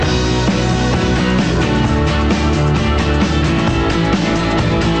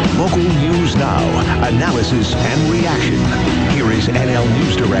Now, analysis and reaction. Here is NL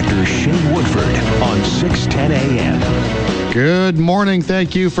News Director Shane Woodford on 610 AM. Good morning.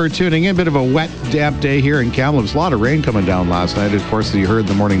 Thank you for tuning in. Bit of a wet, damp day here in Kamloops. A lot of rain coming down last night. Of course, you heard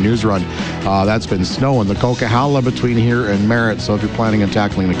the morning news run. That's been snow in the Coquihalla between here and Merritt. So if you're planning on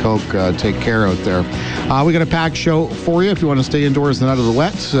tackling the Coke, take care out there. We got a packed show for you if you want to stay indoors and out of the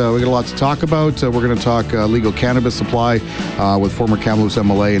wet. We got a lot to talk about. We're going to talk legal cannabis supply with former Kamloops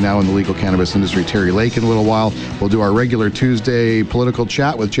MLA and now in the legal cannabis industry, Terry Lake, in a little while. We'll do our regular Tuesday political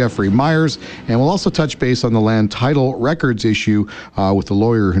chat with Jeffrey Myers. And we'll also touch base on the land title records issue with a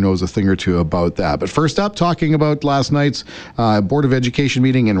lawyer who knows a thing or two about that. But first up, talking about last night's Board of Education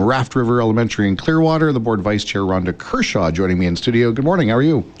meeting in Raft River Elementary in Clearwater. The Board Vice Chair Rhonda Kershaw joining me in studio. Good morning. How are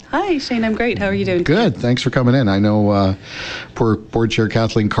you? Hi, Shane. I'm great. How are you doing? Good. Thanks for coming in. I know poor Board Chair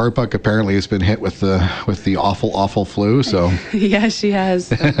Kathleen Karpuk apparently has been hit with the awful flu. So yeah, she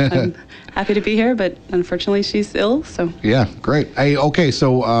has. I'm happy to be here, but unfortunately she's ill. So yeah, great. Okay,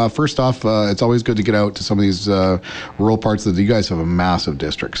 so first off, it's always good to get out to some of these rural parts that you guys have a massive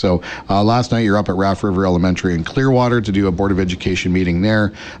district. So last night you're up at Raft River Elementary in Clearwater to do a Board of Education meeting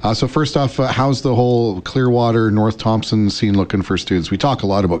there. So first off, how's the whole Clearwater, North Thompson scene looking for students? We talk a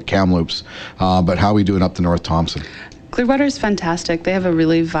lot about Kamloops, but how are we doing up to North Thompson? Clearwater is fantastic. They have a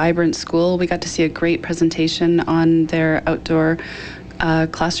really vibrant school. We got to see a great presentation on their outdoor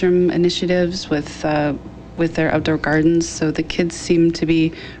classroom initiatives with their outdoor gardens. So the kids seem to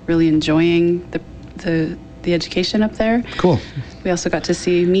be really enjoying the education up there. Cool. We also got to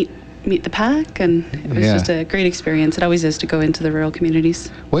see meet the pack, and it was just a great experience. It always is to go into the rural communities.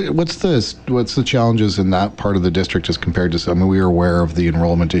 What's the challenges in that part of the district as compared to some? I mean, we are aware of the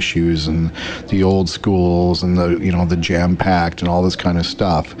enrollment issues and the old schools and the jam packed and all this kind of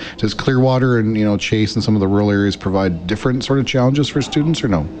stuff. Does Clearwater and Chase and some of the rural areas provide different sort of challenges for students or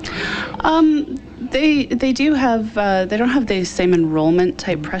no? They do have they don't have the same enrollment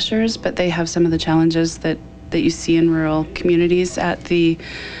type pressures, but they have some of the challenges that you see in rural communities at the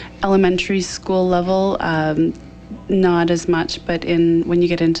elementary school level. Not as much, but when you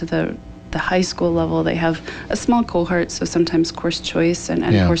get into the high school level, they have a small cohort, so sometimes course choice and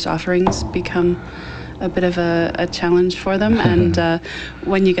course offerings become a bit of a challenge for them. And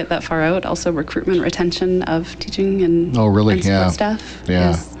when you get that far out, also recruitment, retention of teaching and support staff.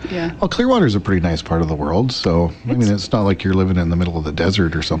 Yeah. Well, Clearwater's a pretty nice part of the world, so I mean, it's not like you're living in the middle of the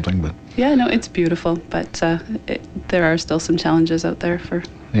desert or something, but yeah, no, it's beautiful, but there are still some challenges out there for.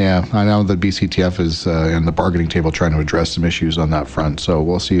 Yeah, I know the BCTF is in the bargaining table trying to address some issues on that front, so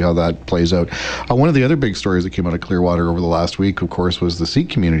we'll see how that plays out. One of the other big stories that came out of Clearwater over the last week, of course, was the Sikh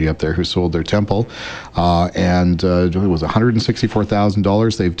community up there who sold their temple, and it was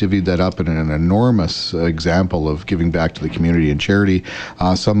 $164,000. They've divvied that up in an enormous example of giving back to the community and charity.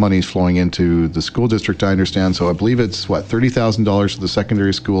 Some money's flowing into the school district, I understand, so I believe it's, $30,000 for the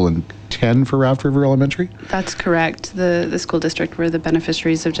secondary school and $10,000 for Raft River Elementary? That's correct. The school district were the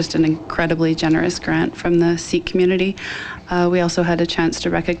beneficiaries of just an incredibly generous grant from the Sikh community. We also had a chance to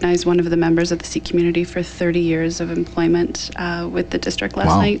recognize one of the members of the Sikh community for 30 years of employment with the district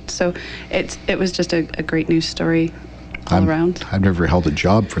last night. So it was just a great news story all around. I've never held a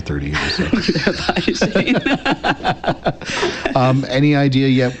job for 30 years. So. Any idea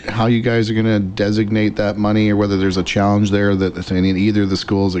yet how you guys are going to designate that money, or whether there's a challenge there that in either of the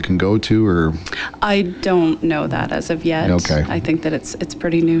schools it can go to, or? I don't know that as of yet. Okay. I think that it's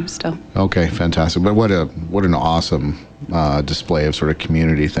pretty new still. Okay, fantastic. But what an awesome display of sort of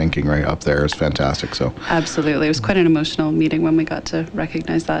community thinking right up there. Is fantastic. So absolutely, it was quite an emotional meeting when we got to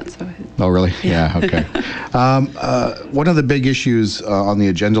recognize that. So. Oh, really? Yeah. Okay. One of the big issues on the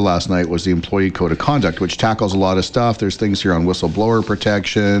agenda last night was the Employee Code of Conduct, which tackles a lot of stuff. There's things here on whistleblower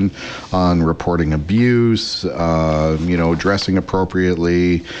protection, on reporting abuse, dressing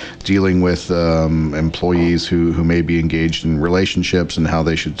appropriately, dealing with employees who may be engaged in relationships and how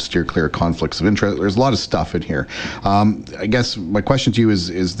they should steer clear of conflicts of interest. There's a lot of stuff in here. I guess my question to you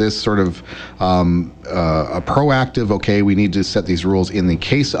is this sort of a proactive, okay, we need to set these rules in the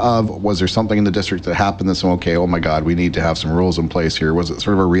case of, was there something in the district that happened that's okay, oh my God, we need to have some rules in place here? Was it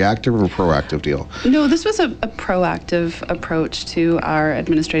sort of a reactive or a proactive deal? No, this was a proactive approach to our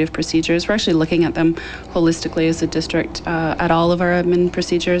administrative procedures. We're actually looking at them holistically as a district at all of our admin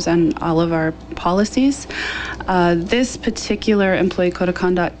procedures and all of our policies. This particular Employee Code of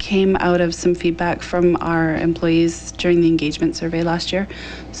Conduct came out of some feedback from our employees during the engagement survey last year.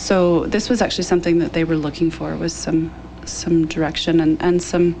 So this was actually something that they were looking for, was some direction and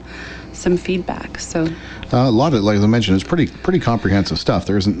some some feedback. So a lot of, like I mentioned, it's pretty comprehensive stuff.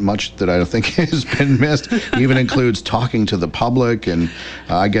 There isn't much that I don't think has been missed. It even includes talking to the public, and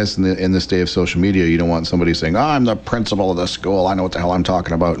I guess in this day of social media, you don't want somebody saying, I'm the principal of the school, I know what the hell I'm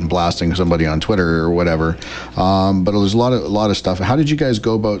talking about, and blasting somebody on Twitter or whatever. But there's a lot of stuff. How did you guys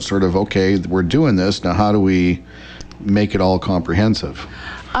go about sort of, okay, we're doing this, now how do we make it all comprehensive?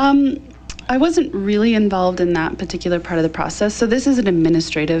 I wasn't really involved in that particular part of the process. So this is an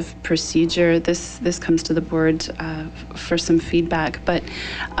administrative procedure. This comes to the board for some feedback. But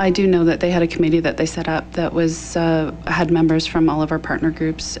I do know that they had a committee that they set up that was had members from all of our partner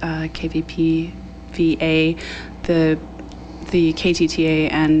groups, KVP, VA, the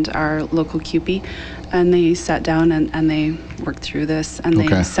KTTA, and our local CUPE. And they sat down and they worked through this, and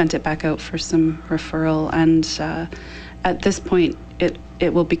they sent it back out for some referral. And at this point,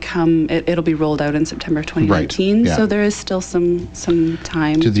 it'll be rolled out in September 2019. Right. Yeah. So there is still some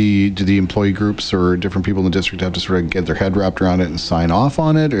time. Do the employee groups or different people in the district have to sort of get their head wrapped around it and sign off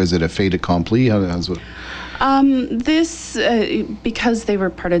on it, or is it a fait accompli? How's it? This, because they were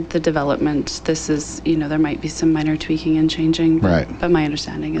part of the development, this is, there might be some minor tweaking and changing. But my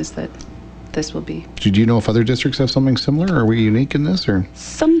understanding is that this will be. Do you know if other districts have something similar? Are we unique in this, or?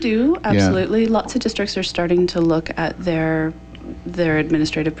 Some do, absolutely. Yeah. Lots of districts are starting to look at their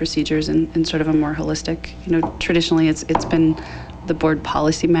administrative procedures in sort of a more holistic. Traditionally it's been the board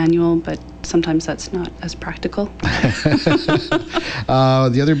policy manual, but sometimes that's not as practical.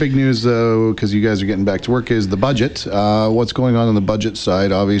 The other big news, though, because you guys are getting back to work, is the budget. What's going on the budget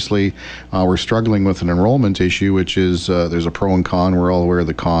side? Obviously, we're struggling with an enrollment issue, which is there's a pro and con. We're all aware of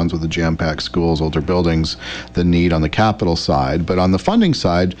the cons with the jam-packed schools, older buildings, the need on the capital side. But on the funding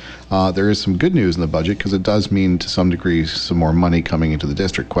side, there is some good news in the budget, because it does mean to some degree some more money coming into the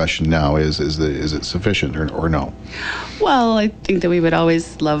district. Question now is it sufficient or no? Well, I think that we would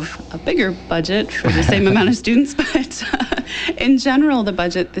always love a bigger budget for the same amount of students, but in general, the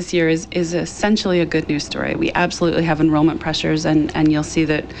budget this year is essentially a good news story. We absolutely have enrollment pressures, and you'll see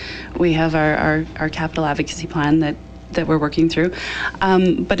that we have our capital advocacy plan that we're working through.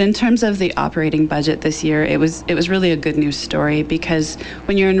 But in terms of the operating budget this year, it was really a good news story, because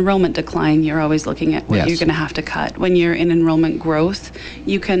when you're in enrollment decline, you're always looking at what you're going to have to cut. When you're in enrollment growth,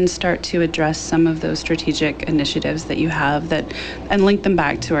 you can start to address some of those strategic initiatives that you have and link them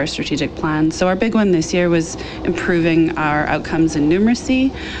back to our strategic plan. So our big one this year was improving our outcomes in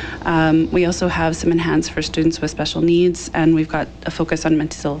numeracy. We also have some enhanced for students with special needs, and we've got a focus on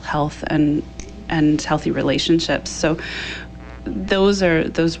mental health and healthy relationships. So those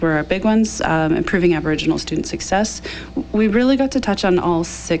were our big ones. Improving Aboriginal student success. We really got to touch on all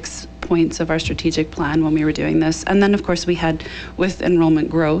 6 points of our strategic plan when we were doing this. And then, of course, we had, with enrollment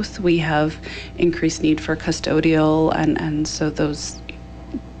growth, we have increased need for custodial, and so those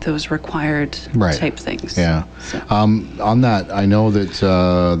required type things. Yeah. So. On that, I know that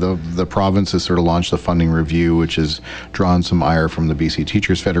the province has sort of launched the funding review, which has drawn some ire from the BC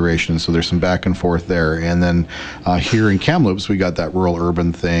Teachers Federation. So there's some back and forth there. And then here in Kamloops, we got that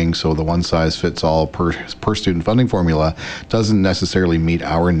rural-urban thing. So the one-size-fits-all per student funding formula doesn't necessarily meet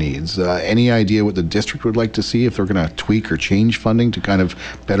our needs. Any idea what the district would like to see, if they're going to tweak or change funding to kind of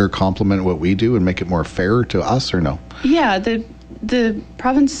better complement what we do and make it more fair to us, or no? Yeah, the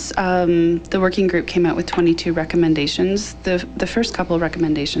province, the working group came out with 22 recommendations. The first couple of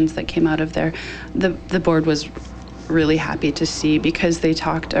recommendations that came out of there, the board was really happy to see, because they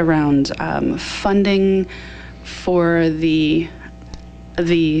talked around funding for the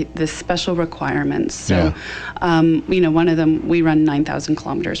special requirements. So, one of them, we run 9,000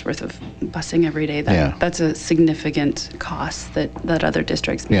 kilometers worth of busing every day. That's a significant cost that other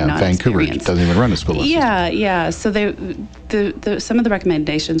districts may not Vancouver experience. Doesn't even run a school bus. Yeah. So some of the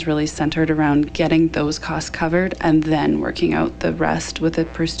recommendations really centered around getting those costs covered and then working out the rest with a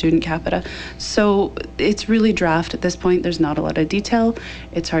per student capita. So it's really draft at this point. There's not a lot of detail.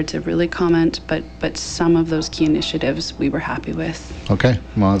 It's hard to really comment, but some of those key initiatives we were happy with. Okay.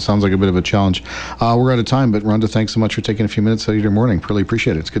 Well, it sounds like a bit of a challenge. We're out of time, but Rhonda, thanks so much for taking a few minutes out of your morning. Really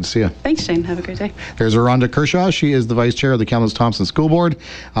appreciate it. It's good to see you. Thanks, Shane. Have a great day. There's Rhonda Kershaw. She is the vice chair of the Kamloops Thompson School Board.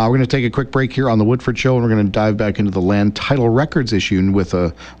 We're going to take a quick break here on the Woodford Show, and we're going to dive back into the land title records issue with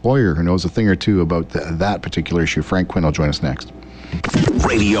a lawyer who knows a thing or two about that particular issue. Frank Quinn will join us next.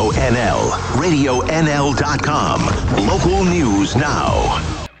 Radio NL, RadioNL.com. Local news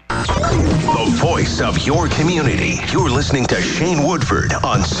now. The voice of your community. You're listening to Shane Woodford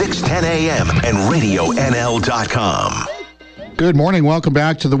on 610 AM and RadioNL.com. Good morning. Welcome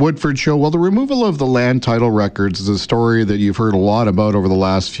back to the Woodford Show. Well, the removal of the land title records is a story that you've heard a lot about over the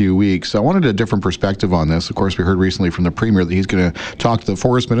last few weeks. I wanted a different perspective on this. Of course, we heard recently from the Premier that he's going to talk to the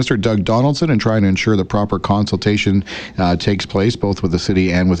Forest Minister, Doug Donaldson, and try and ensure that proper consultation takes place, both with the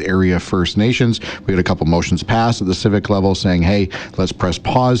city and with area First Nations. We had a couple motions passed at the civic level saying, hey, let's press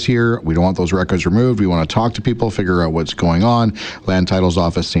pause here. We don't want those records removed. We want to talk to people, figure out what's going on. Land Titles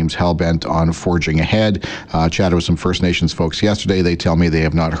Office seems hell-bent on forging ahead. Chatted with some First Nations folks yesterday. They tell me they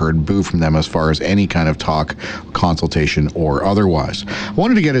have not heard boo from them as far as any kind of talk, consultation, or otherwise. I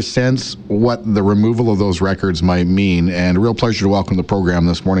wanted to get a sense what the removal of those records might mean, and a real pleasure to welcome the program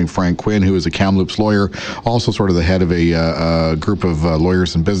this morning Frank Quinn, who is a Kamloops lawyer, also sort of the head of a group of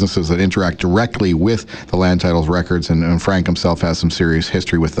lawyers and businesses that interact directly with the land titles records, and Frank himself has some serious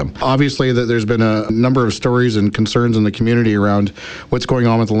history with them. Obviously, there's been a number of stories and concerns in the community around what's going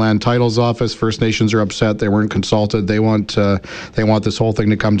on with the Land Titles Office. First Nations are upset. They weren't consulted. They want this whole thing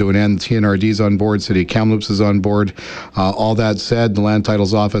to come to an end. TNRD's on board. City of Kamloops is on board. All that said, the Land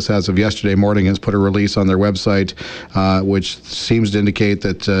Titles Office, as of yesterday morning, has put a release on their website, which seems to indicate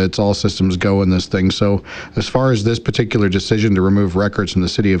that it's all systems go in this thing. So as far as this particular decision to remove records from the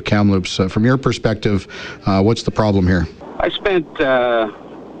City of Kamloops, from your perspective, what's the problem here? I spent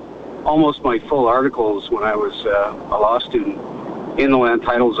almost my full articles when I was a law student in the Land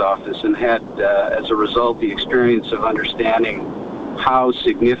Titles Office, and had, as a result, the experience of understanding how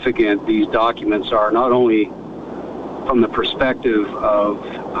significant these documents are, not only from the perspective of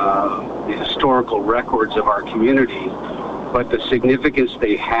the historical records of our community, but the significance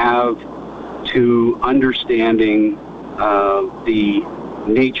they have to understanding the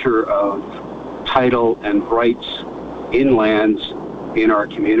nature of title and rights in lands in our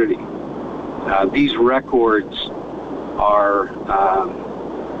community. These records are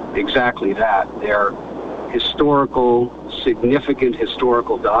exactly that. They're significant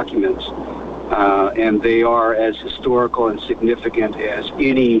historical documents, and they are as historical and significant as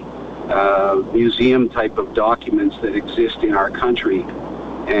any museum type of documents that exist in our country.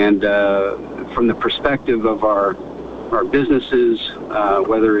 And from the perspective of our businesses,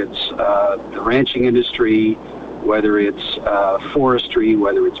 whether it's the ranching industry, whether it's forestry,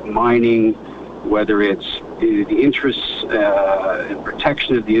 whether it's mining, whether it's the interests and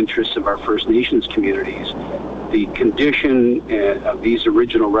protection of the interests of our First Nations communities, the condition of these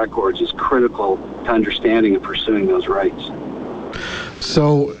original records is critical to understanding and pursuing those rights.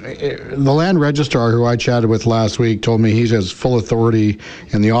 So the land registrar who I chatted with last week told me he has full authority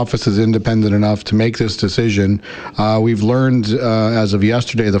and the office is independent enough to make this decision. We've learned as of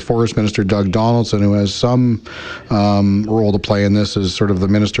yesterday, the Forest Minister, Doug Donaldson, who has some role to play in this, is sort of the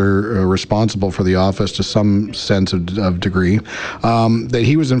minister responsible for the office to some sense of degree, that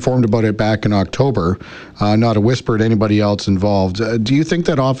he was informed about it back in October, not a whisper to anybody else involved. Do you think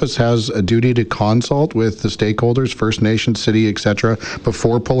that office has a duty to consult with the stakeholders, First Nations, city, etc.,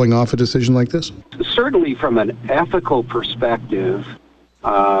 before pulling off a decision like this? Certainly from an ethical perspective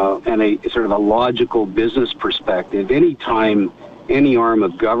and a sort of a logical business perspective, any time any arm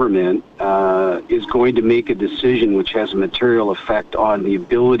of government is going to make a decision which has a material effect on the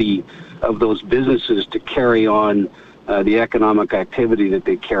ability of those businesses to carry on the economic activity that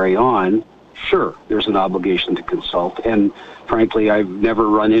they carry on, sure, there's an obligation to consult. And frankly, I've never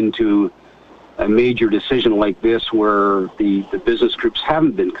run into a major decision like this where the business groups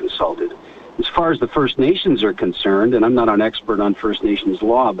haven't been consulted. As far as the First Nations are concerned, and I'm not an expert on First Nations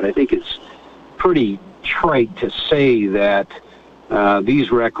law, but I think it's pretty trite to say that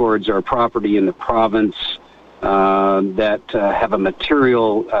these records are property in the province that have a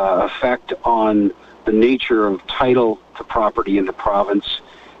material effect on the nature of title to property in the province.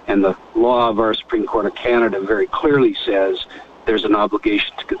 And the law of our Supreme Court of Canada very clearly says there's an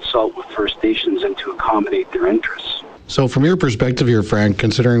obligation to consult with First Nations and to accommodate their interests. So from your perspective here, Frank,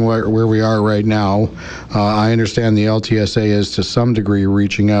 considering where we are right now, I understand the LTSA is to some degree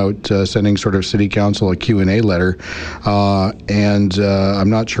reaching out, sending sort of City Council a Q&A letter, and I'm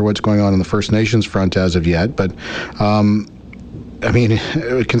not sure what's going on the First Nations front as of yet, but I mean,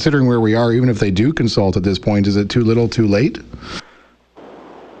 considering where we are, even if they do consult at this point, is it too little, too late?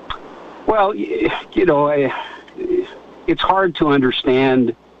 Well, you know, it's hard to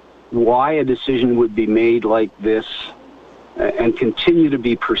understand why a decision would be made like this and continue to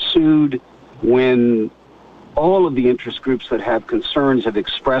be pursued when all of the interest groups that have concerns have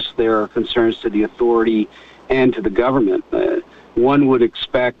expressed their concerns to the authority and to the government. One would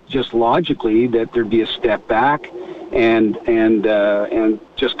expect just logically that there'd be a step back, and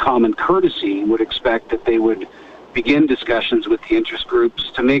just common courtesy would expect that they would begin discussions with the interest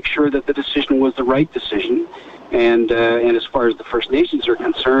groups to make sure that the decision was the right decision and as far as the First Nations are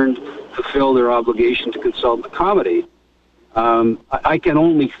concerned, fulfill their obligation to consult and accommodate. I can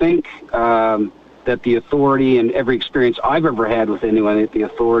only think that the authority, and every experience I've ever had with anyone at the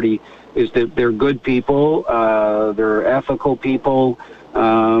authority, is that they're good people, they're ethical people,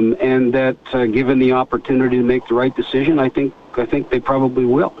 and that given the opportunity to make the right decision, I think they probably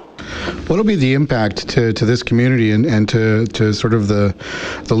will. What will be the impact to this community and to sort of the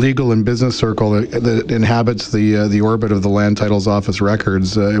legal and business circle that inhabits the orbit of the Land Titles Office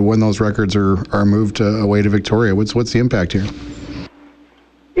records when those records are moved away to Victoria? What's the impact here?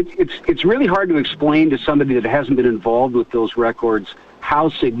 It's really hard to explain to somebody that hasn't been involved with those records how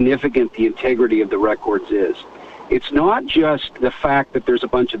significant the integrity of the records is. It's not just the fact that there's a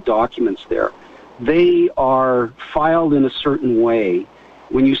bunch of documents there. They are filed in a certain way.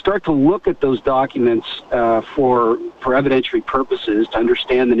 When you start to look at those documents for evidentiary purposes, to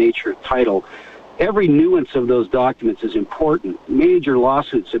understand the nature of title, every nuance of those documents is important. Major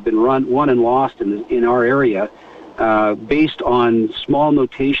lawsuits have been won and lost in our area based on small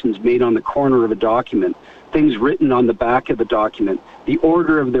notations made on the corner of a document, things written on the back of the document, the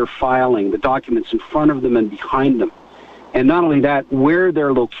order of their filing, the documents in front of them and behind them. And not only that, where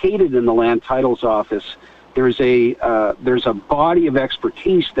they're located in the Land Titles Office, there's a body of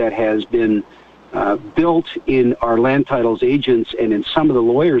expertise that has been built in our land titles agents and in some of the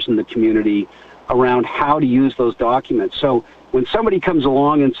lawyers in the community around how to use those documents. So when somebody comes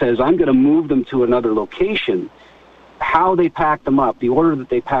along and says, I'm going to move them to another location, how they pack them up, the order that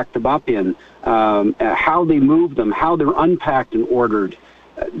they pack them up in, how they move them, how they're unpacked and ordered.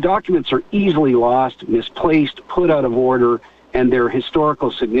 Documents are easily lost, misplaced, put out of order, and their historical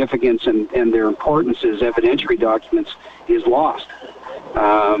significance and their importance as evidentiary documents is lost.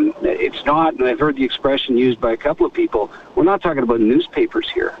 It's not, and I've heard the expression used by a couple of people, we're not talking about newspapers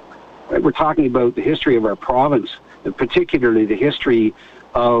here. Right? We're talking about the history of our province, and particularly the history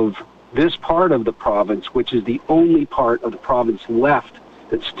of this part of the province, which is the only part of the province left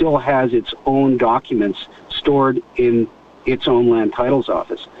that still has its own documents stored in its own Land Titles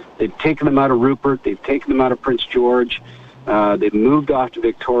Office. They've taken them out of Rupert, they've taken them out of Prince George, they've moved off to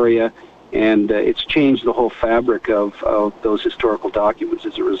Victoria, and it's changed the whole fabric of those historical documents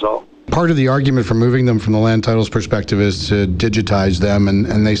as a result. Part of the argument for moving them from the land titles perspective is to digitize them,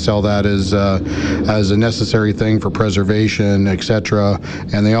 and they sell that as a necessary thing for preservation, etc.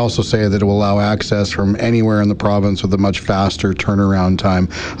 And they also say that it will allow access from anywhere in the province with a much faster turnaround time.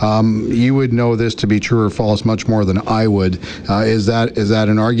 You would know this to be true or false much more than I would. Is that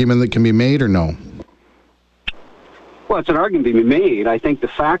an argument that can be made or no? Well, it's an argument to be made. I think the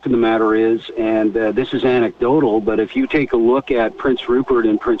fact of the matter is, and this is anecdotal, but if you take a look at Prince Rupert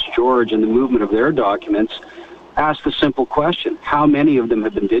and Prince George and the movement of their documents, ask the simple question, how many of them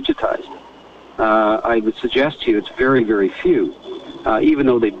have been digitized? I would suggest to you it's very, very few, even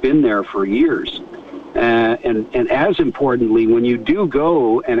though they've been there for years. And as importantly, when you do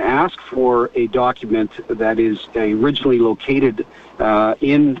go and ask for a document that is originally located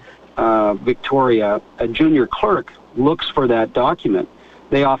in Victoria, a junior clerk looks for that document.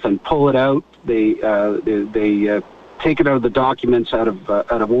 They often pull it out. They take it out of the documents out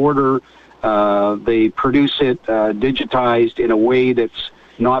of order. They produce it digitized in a way that's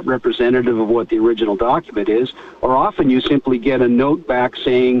not representative of what the original document is. Or often you simply get a note back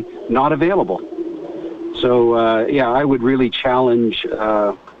saying not available. So I would really challenge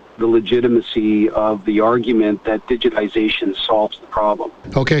the legitimacy of the argument that digitization solves the problem.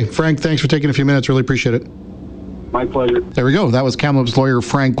 Okay, Frank, thanks for taking a few minutes. Really appreciate it. My pleasure. There we go. That was Kamloops lawyer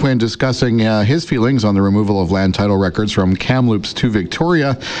Frank Quinn discussing his feelings on the removal of land title records from Kamloops to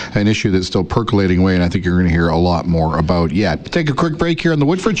Victoria, an issue that's still percolating away, and I think you're going to hear a lot more about yet. Take a quick break here on The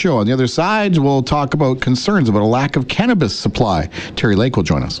Woodford Show. On the other side, we'll talk about concerns about a lack of cannabis supply. Terry Lake will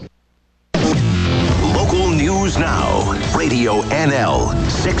join us. Local news now. Radio NL,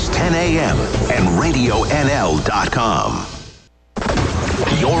 610 AM, and RadioNL.com.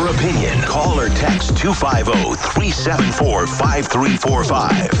 Your opinion. Call or text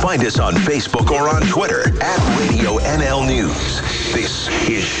 250-374-5345. Find us on Facebook or on Twitter @Radio NL News. This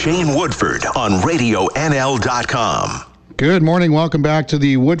is Shane Woodford on RadioNL.com. Good morning. Welcome back to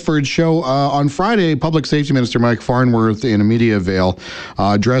the Woodford Show. On Friday, Public Safety Minister Mike Farnworth in a media avail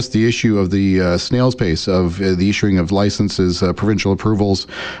addressed the issue of the snail's pace of the issuing of licenses, provincial approvals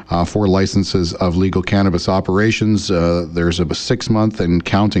for licenses of legal cannabis operations. There's a 6-month and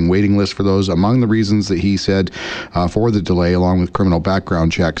counting waiting list for those. Among the reasons that he said for the delay, along with criminal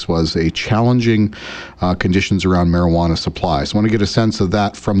background checks, was a challenging conditions around marijuana supply. So I want to get a sense of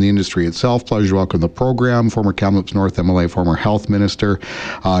that from the industry itself. Pleasure to welcome the program, former Kamloops North MLA former health minister,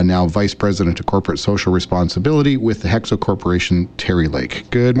 now Vice President of Corporate Social Responsibility with the Hexo Corporation, Terry Lake.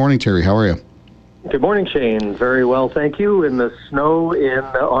 Good morning, Terry. How are you? Good morning, Shane. Very well, thank you. In the snow in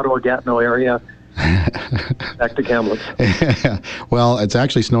the Ottawa-Gatineau area. Back to Kamloops. Well, it's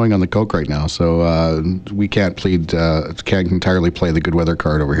actually snowing on the Coke right now, so we can't can't entirely play the good weather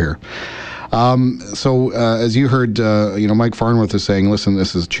card over here. So as you heard, Mike Farnworth is saying, listen,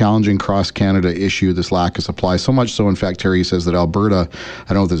 this is a challenging cross-Canada issue, this lack of supply. So much so, in fact, Terry says that Alberta, I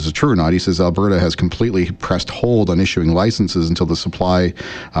don't know if this is true or not, he says Alberta has completely pressed hold on issuing licenses until the supply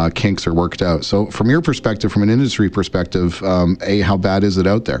kinks are worked out. So from your perspective, from an industry perspective, how bad is it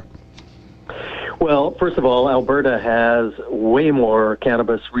out there? Well, first of all, Alberta has way more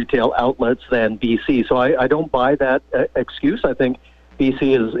cannabis retail outlets than BC, so I don't buy that excuse. I think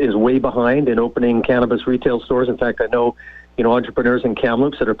BC is way behind in opening cannabis retail stores. In fact, I know entrepreneurs in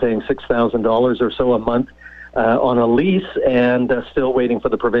Kamloops that are paying $6,000 or so a month on a lease and still waiting for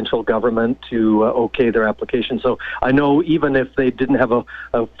the provincial government to okay their application. So I know even if they didn't have a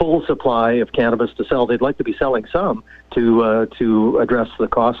full supply of cannabis to sell, they'd like to be selling some to address the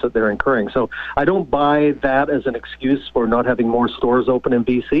costs that they're incurring. So I don't buy that as an excuse for not having more stores open in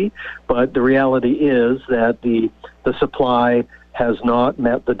BC, but the reality is that the supply has not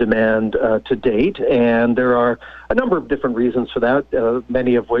met the demand to date, and there are a number of different reasons for that,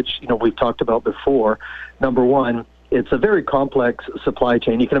 many of which we've talked about before. Number one, it's a very complex supply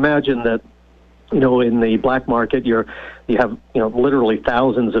chain. You can imagine that in the black market, you have literally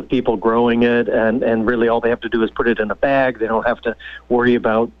thousands of people growing it, and really all they have to do is put it in a bag. They don't have to worry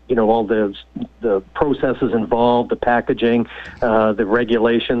about all the processes involved, the packaging, the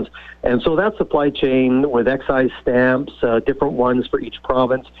regulations, and so that supply chain with excise stamps, different ones for each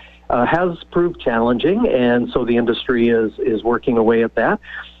province, has proved challenging, and so the industry is working away at that.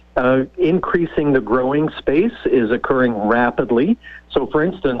 Increasing the growing space is occurring rapidly. So, for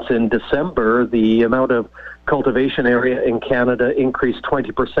instance, in December, the amount of cultivation area in Canada increased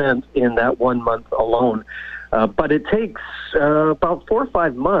 20% in that 1 month alone. But it takes about 4 or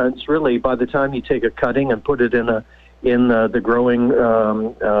 5 months, really, by the time you take a cutting and put it in the growing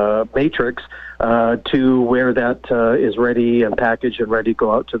matrix to where that is ready and packaged and ready to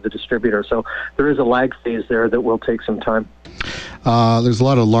go out to the distributor. So there is a lag phase there that will take some time. There's a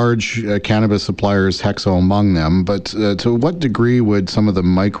lot of large cannabis suppliers, Hexo among them, but to what degree would some of the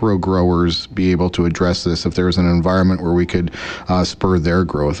micro growers be able to address this if there was an environment where we could spur their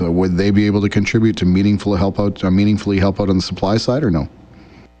growth? Would they be able to contribute to meaningfully help out on the supply side, or no?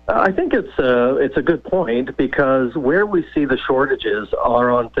 I think it's a good point, because where we see the shortages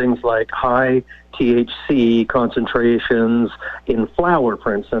are on things like high THC concentrations in flower,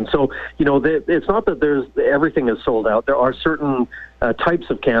 for instance. So, it's not that everything is sold out. There are certain types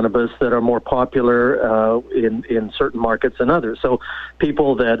of cannabis that are more popular in certain markets than others. So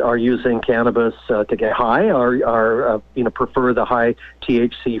people that are using cannabis to get high are prefer the high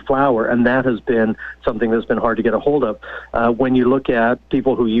THC flower, and that has been something that's been hard to get a hold of. When you look at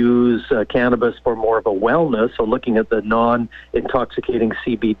people who use cannabis for more of a wellness, so looking at the non-intoxicating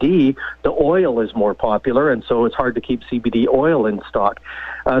CBD, the oil is more popular, and so it's hard to keep CBD oil in stock.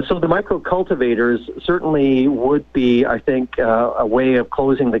 So the micro cultivators certainly would be, I think, a way of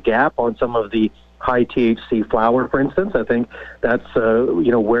closing the gap on some of the high THC flower, for instance. I think that's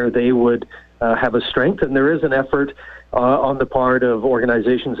where they would have a strength, and there is an effort on the part of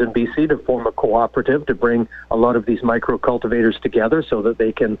organizations in BC to form a cooperative to bring a lot of these micro cultivators together so that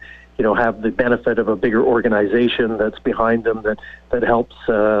they can have the benefit of a bigger organization that's behind them that helps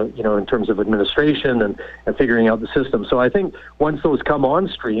in terms of administration and figuring out the system. So I think once those come on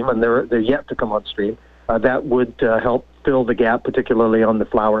stream, and they're yet to come on stream, that would help fill the gap, particularly on the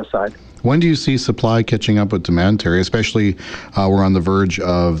flower side. When do you see supply catching up with demand, Terry? Especially we're on the verge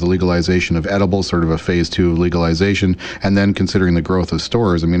of the legalization of edibles, sort of a phase 2 of legalization, and then considering the growth of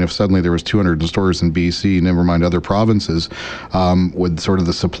stores. I mean, if suddenly there was 200 stores in BC, never mind other provinces, would sort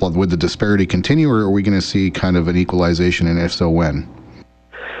of would the disparity continue, or are we going to see kind of an equalization, and if so, when?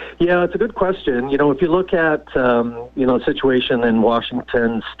 Yeah, it's a good question. If you look at, the situation in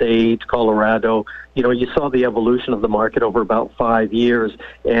Washington State, Colorado, you saw the evolution of the market over about 5 years.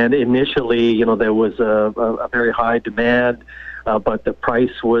 And initially, there was a very high demand, but the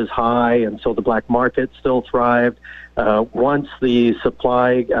price was high, and so the black market still thrived. once the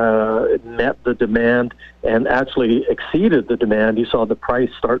supply met the demand and actually exceeded the demand, you saw the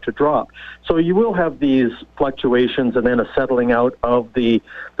price start to drop. So you will have these fluctuations and then a settling out of the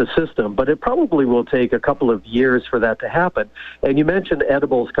system, but it probably will take a couple of years for that to happen. And you mentioned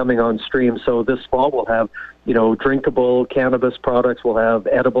edibles coming on stream, so this fall we'll have drinkable cannabis products, we'll have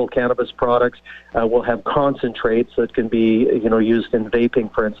edible cannabis products, we'll have concentrates that can be, used in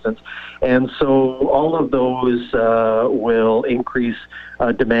vaping, for instance. And so all of those will increase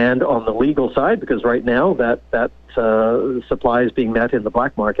demand on the legal side, because right now that supply is being met in the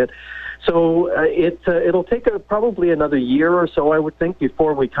black market. So it'll take probably another year or so, I would think,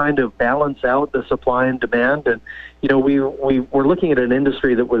 before we kind of balance out the supply and demand. And we're looking at an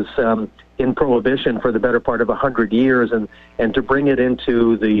industry that was in prohibition for the better part of 100 years, and to bring it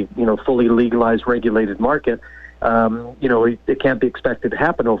into the fully legalized, regulated market, it can't be expected to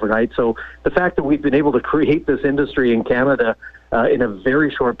happen overnight. So the fact that we've been able to create this industry in Canada in a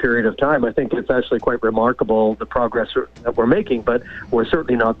very short period of time, I think it's actually quite remarkable, the progress that we're making, but we're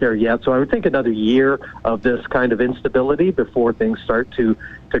certainly not there yet. So I would think another year of this kind of instability before things start to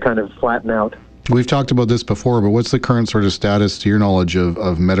kind of flatten out. We've talked about this before, but what's the current sort of status, to your knowledge,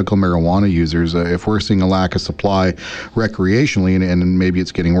 of medical marijuana users? If we're seeing a lack of supply recreationally, and maybe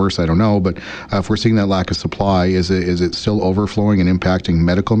it's getting worse, I don't know, but if we're seeing that lack of supply, is it still overflowing and impacting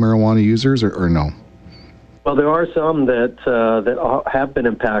medical marijuana users, or no? Well, there are some that have been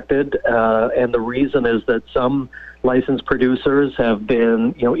impacted, and the reason is that some licensed producers have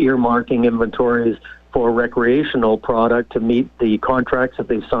been, earmarking inventories for recreational product to meet the contracts that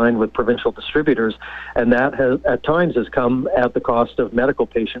they've signed with provincial distributors, and that has at times come at the cost of medical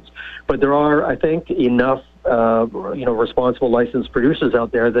patients. But there are, I think, enough responsible licensed producers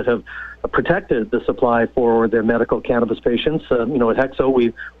out there that have protected the supply for their medical cannabis patients. At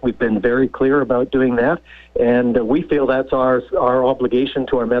HEXO, we've been very clear about doing that, and we feel that's our obligation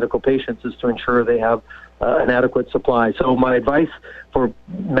to our medical patients, is to ensure they have an adequate supply. So my advice for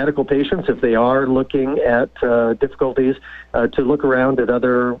medical patients, if they are looking at difficulties, to look around at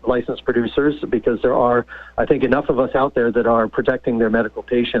other licensed producers, because there are, I think, enough of us out there that are protecting their medical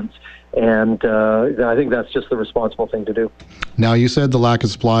patients. And I think that's just the responsible thing to do. Now, you said the lack of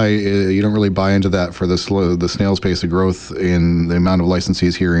supply, you don't really buy into that for the snail's pace of growth in the amount of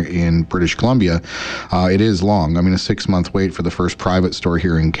licensees here in British Columbia. It is long. I mean, a 6-month wait for the first private store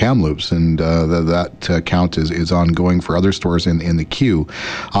here in Kamloops, and that count is ongoing for other stores in the queue.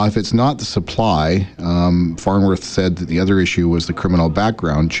 If it's not the supply, Farnworth said that the other issue was the criminal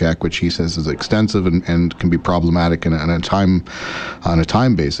background check, which he says is extensive and can be problematic on a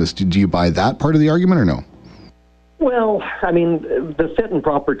time basis. Do you buy that part of the argument, or no? Well, I mean, the fit and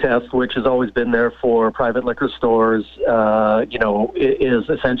proper test, which has always been there for private liquor stores, is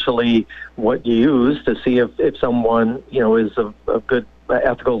essentially what you use to see if someone, is a good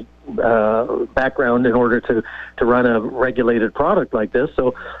ethical background in order to run a regulated product like this.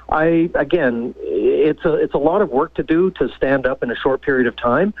 So it's a lot of work to do to stand up in a short period of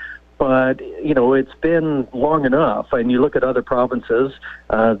time. But, it's been long enough. And you look at other provinces,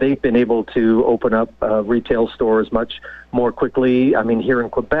 they've been able to open up retail stores much more quickly. I mean, here in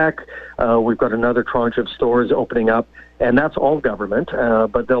Quebec, we've got another tranche of stores opening up, and that's all government,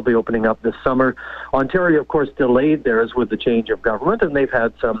 but they'll be opening up this summer. Ontario, of course, delayed theirs with the change of government, and they've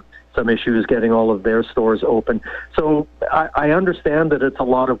had some issues getting all of their stores open. So I understand that it's a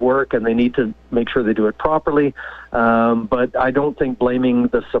lot of work and they need to make sure they do it properly, but I don't think blaming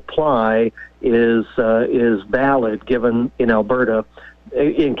the supply is valid, given in Alberta.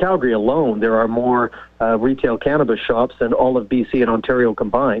 In Calgary alone, there are more retail cannabis shops than all of BC and Ontario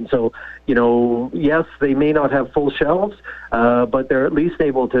combined. So, yes, they may not have full shelves, but they're at least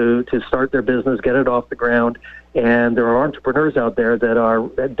able to start their business, get it off the ground. And there are entrepreneurs out there that are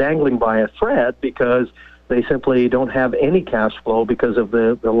dangling by a thread because they simply don't have any cash flow because of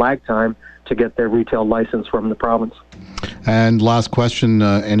the lag time to get their retail license from the province. And last question,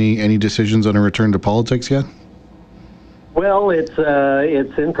 any decisions on a return to politics yet? Well, it's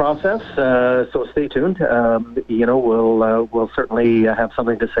in process, so stay tuned. We'll certainly have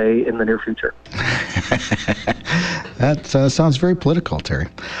something to say in the near future. That sounds very political, Terry.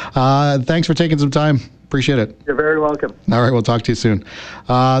 Thanks for taking some time. Appreciate it. You're very welcome. All right, we'll talk to you soon.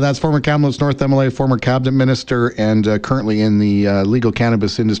 That's former Kamloops North MLA, former cabinet minister, and currently in the legal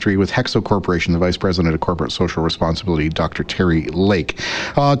cannabis industry with HEXO Corporation, the vice president of corporate social responsibility, Dr. Terry Lake.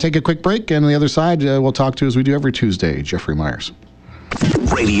 Take a quick break, and on the other side, we'll talk to, as we do every Tuesday, Jeffrey Myers.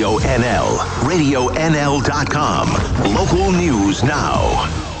 Radio NL, RadioNL.com. Local news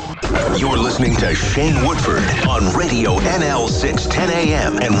now. You're listening to Shane Woodford on Radio NL 610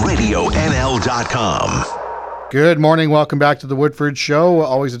 AM and RadioNL.com. Good morning. Welcome back to the Woodford Show.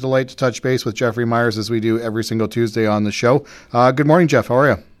 Always a delight to touch base with Jeffrey Myers as we do every single Tuesday on the show. Good morning, Jeff. How are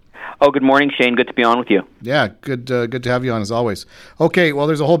you? Oh, good morning, Shane. Good to be on with you. Yeah, good to have you on as always. Okay, well,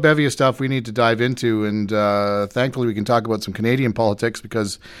 there's a whole bevy of stuff we need to dive into, and thankfully we can talk about some Canadian politics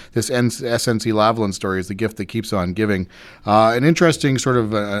because this SNC-Lavalin story is the gift that keeps on giving. An interesting sort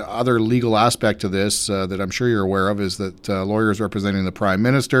of other legal aspect to this that I'm sure you're aware of is that lawyers representing the Prime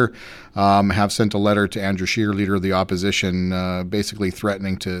Minister have sent a letter to Andrew Scheer, Leader of the Opposition, basically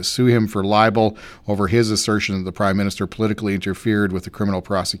threatening to sue him for libel over his assertion that the Prime Minister politically interfered with the criminal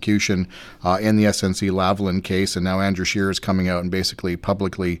prosecution in the SNC-Lavalin case, and now Andrew Scheer is coming out and basically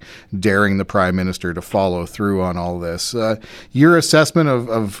publicly daring the Prime Minister to follow through on all this. Your assessment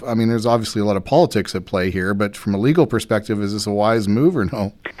of, I mean, there's obviously a lot of politics at play here, but from a legal perspective, is this a wise move or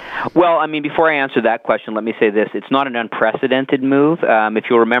no? Well, I mean, before I answer that question, let me say this. It's not an unprecedented move. If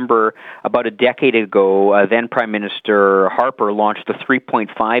you'll remember, about a decade ago, then Prime Minister Harper launched a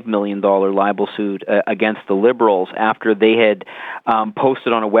 $3.5 million libel suit against the Liberals after they had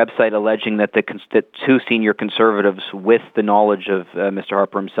posted on a website alleging that the two senior Conservatives, with the knowledge of Mr.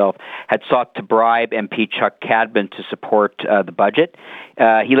 Harper himself, had sought to bribe MP Chuck Cadman to support the budget.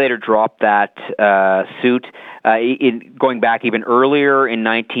 He later dropped that suit. Going back even earlier in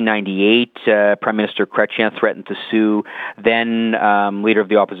 1998, Prime Minister Chrétien threatened to sue then Leader of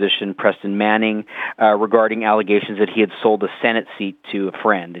the Opposition Preston Manning regarding allegations that he had sold a Senate seat to a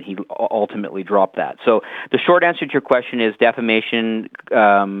friend, and he ultimately dropped that. So the short answer to your question is defamation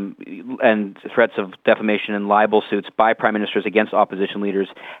and threats of defamation and libel suits by prime ministers against opposition leaders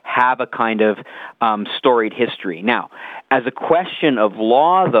have a kind of storied history. Now, as a question of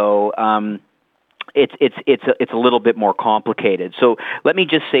law, though, it's a little bit more complicated. So let me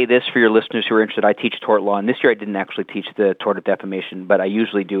just say this for your listeners who are interested. I teach tort law, and this year I didn't actually teach the tort of defamation, but I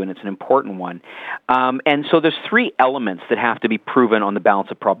usually do, and it's an important one. And so there's three elements that have to be proven on the balance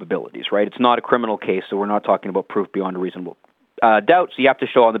of probabilities, right? It's not a criminal case, so we're not talking about proof beyond a reasonable doubt. So you have to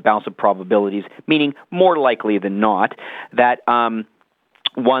show on the balance of probabilities, meaning more likely than not, that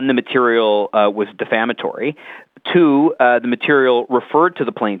one, the material was defamatory. Two, the material referred to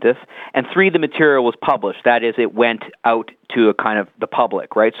the plaintiff. And three, the material was published. That is, it went out to a kind of the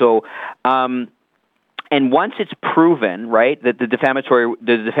public, right? So, and once it's proven, right, that the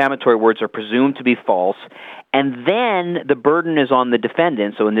defamatory words are presumed to be false, and then the burden is on the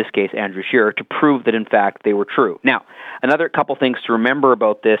defendant, so in this case Andrew Scheer, to prove that in fact they were true. Now, another couple things to remember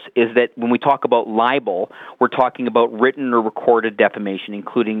about this is that when we talk about libel, we're talking about written or recorded defamation,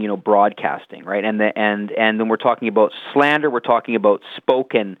 including broadcasting, right? And then we're talking about slander, we're talking about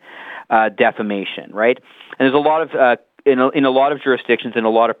spoken defamation, right? And there's a lot of in a lot of jurisdictions, in a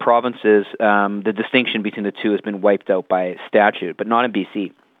lot of provinces, the distinction between the two has been wiped out by statute, but not in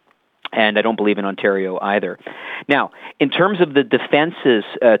BC. And I don't believe in Ontario either. Now, in terms of the defenses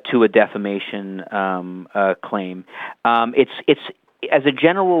to a defamation claim, it's as a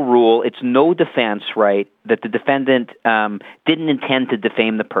general rule, it's no defense, right, that the defendant didn't intend to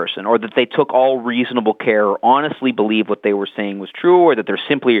defame the person, or that they took all reasonable care or honestly believed what they were saying was true, or that they're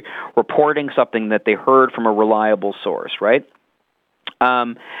simply reporting something that they heard from a reliable source, right?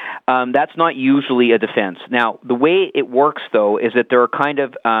 That's not usually a defense. Now, the way it works, though, is that there are kind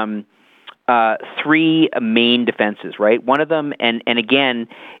of three main defenses, right? One of them, and again,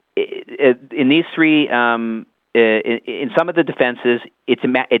 in these three, in some of the defenses,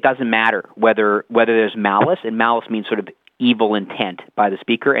 it doesn't matter whether there's malice, and malice means sort of evil intent by the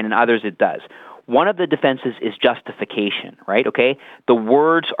speaker, and in others it does. One of the defenses is justification, right? Okay, the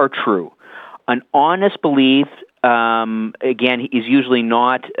words are true. An honest belief, again, is usually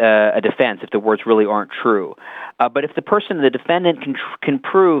not a defense if the words really aren't true. But if the defendant can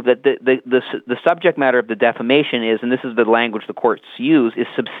prove that the subject matter of the defamation is, and this is the language the courts use, is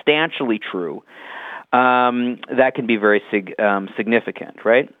substantially true, that can be very significant,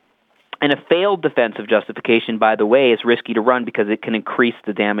 right? And a failed defense of justification, by the way, is risky to run because it can increase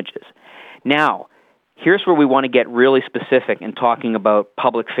the damages. Now, here's where we want to get really specific in talking about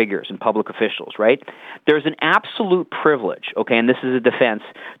public figures and public officials, right? There's an absolute privilege, okay, and this is a defense,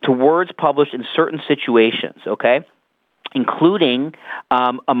 to words published in certain situations, okay, including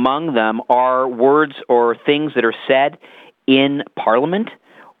among them are words or things that are said in Parliament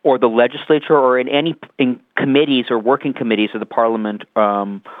or the legislature or in committees or working committees of the Parliament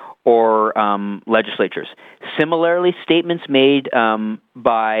or legislatures. Similarly, statements made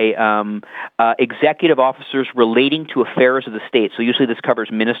by executive officers relating to affairs of the state. So usually this covers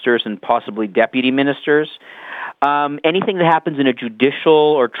ministers and possibly deputy ministers. Anything that happens in a judicial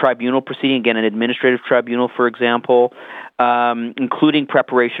or tribunal proceeding, again, an administrative tribunal, for example, including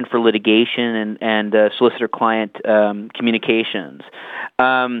preparation for litigation and solicitor-client communications.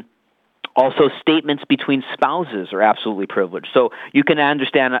 Also, statements between spouses are absolutely privileged. So you can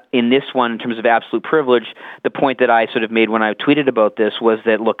understand in this one, in terms of absolute privilege, the point that I sort of made when I tweeted about this was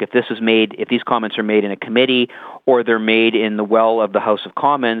that, look, if these comments are made in a committee or they're made in the well of the House of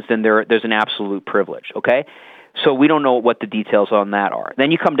Commons, then there's an absolute privilege, okay? So we don't know what the details on that are.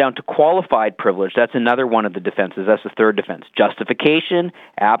 Then you come down to qualified privilege. That's another one of the defenses. That's the third defense. Justification,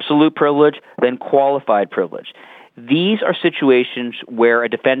 absolute privilege, then qualified privilege. These are situations where a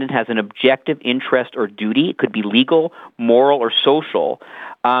defendant has an objective interest or duty, it could be legal, moral, or social,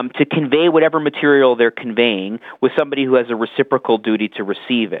 to convey whatever material they're conveying with somebody who has a reciprocal duty to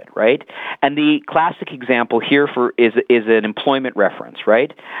receive it, right? And the classic example here is an employment reference,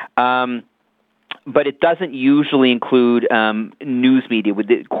 right? But it doesn't usually include news media.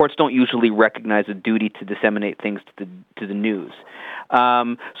 The courts don't usually recognize a duty to disseminate things to the news.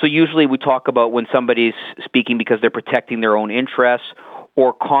 So usually we talk about when somebody's speaking because they're protecting their own interests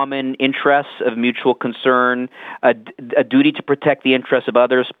or common interests of mutual concern, a duty to protect the interests of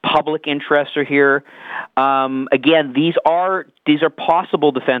others. Public interests are here. Again, these are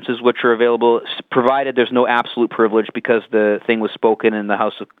possible defenses which are available, provided there's no absolute privilege because the thing was spoken in the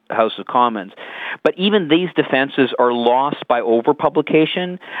House of Commons. But even these defenses are lost by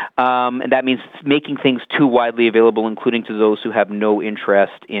overpublication, and that means making things too widely available, including to those who have no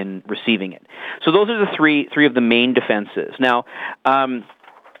interest in receiving it. So those are the three of the main defenses. Now,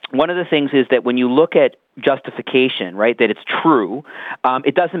 one of the things is that when you look at justification, right, that it's true,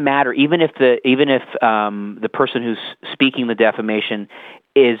 it doesn't matter even if the person who's speaking the defamation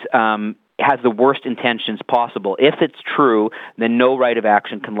has the worst intentions possible. If it's true, then no right of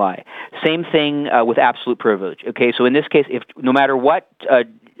action can lie. Same thing with absolute privilege. Okay, so in this case, if no matter what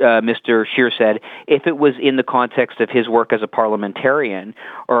Mr. Scheer said, if it was in the context of his work as a parliamentarian,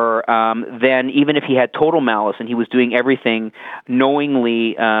 or then even if he had total malice and he was doing everything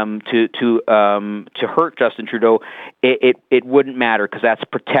knowingly to hurt Justin Trudeau, it wouldn't matter because that's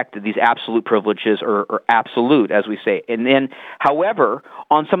protected. These absolute privileges are absolute, as we say. And then, however,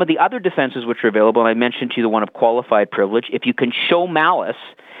 on some of the other defenses which are available, and I mentioned to you the one of qualified privilege, if you can show malice,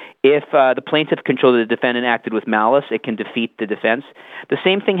 if the plaintiff can show that the defendant acted with malice, it can defeat the defense. The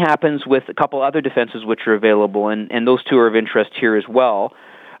same thing happens with a couple other defenses which are available, and those two are of interest here as well.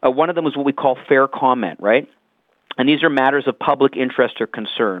 One of them is what we call fair comment, right? And these are matters of public interest or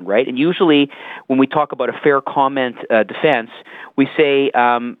concern, right? And usually when we talk about a fair comment defense, we say,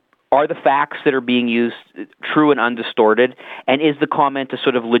 are the facts that are being used true and undistorted? And is the comment a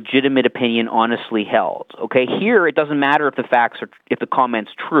sort of legitimate opinion honestly held? Okay, here it doesn't matter if the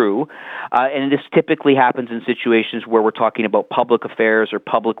comment's true, and this typically happens in situations where we're talking about public affairs or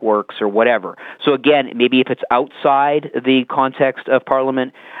public works or whatever. So again, maybe if it's outside the context of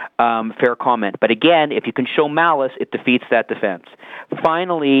Parliament, fair comment. But again, if you can show malice, it defeats that defense.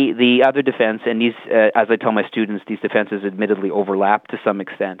 Finally, the other defense, and these, as I tell my students, these defenses admittedly overlap to some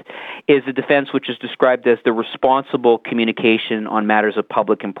extent, is the defense which is described as the responsible communication on matters of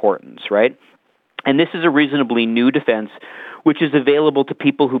public importance, right? And this is a reasonably new defense which is available to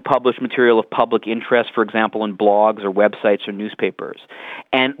people who publish material of public interest, for example, in blogs or websites or newspapers.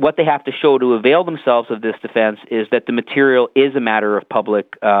 And what they have to show to avail themselves of this defense is that the material is a matter of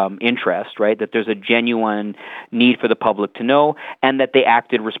public interest, right? That there's a genuine need for the public to know, and that they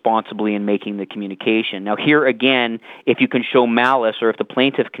acted responsibly in making the communication. Now, here again, if you can show malice, or if the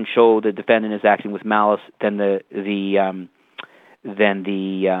plaintiff can show the defendant is acting with malice, then the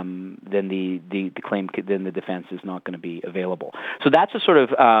defense is not going to be available. So that's a sort of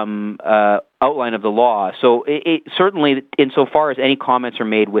outline of the law. So it certainly, insofar as any comments are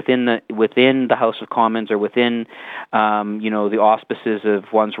made within the House of Commons or within the auspices of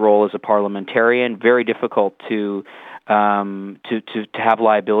one's role as a parliamentarian, very difficult to have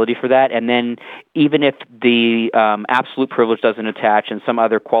liability for that. And then even if the absolute privilege doesn't attach and some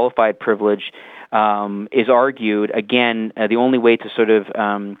other qualified privilege is argued, again, the only way to sort of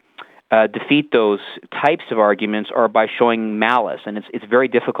defeat those types of arguments are by showing malice, and it's very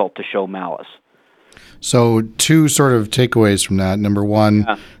difficult to show malice. So two sort of takeaways from that. Number one,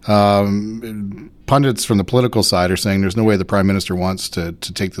 pundits from the political side are saying there's no way the Prime Minister wants to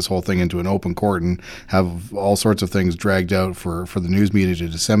take this whole thing into an open court and have all sorts of things dragged out for the news media to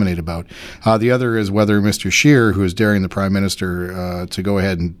disseminate about. The other is whether Mr. Scheer, who is daring the Prime Minister to go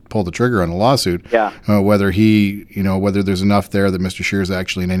ahead and pull the trigger on a lawsuit, whether there's enough there that Mr. Scheer is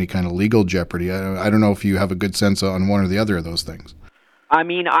actually in any kind of legal jeopardy. I don't know if you have a good sense on one or the other of those things. I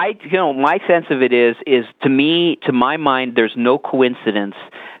mean, my sense of it is to my mind, there's no coincidence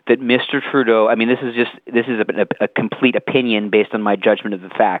that Mr. Trudeau, I mean, this is a complete opinion based on my judgment of the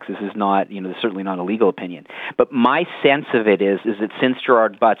facts. This is not, certainly not a legal opinion. But my sense of it is that since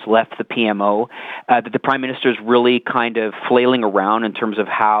Gerard Butts left the PMO, that the Prime Minister is really kind of flailing around in terms of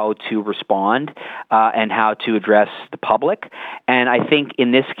how to respond and how to address the public. And I think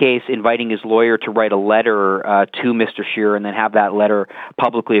in this case, inviting his lawyer to write a letter to Mr. Scheer and then have that letter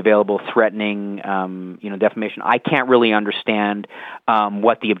publicly available threatening, defamation, I can't really understand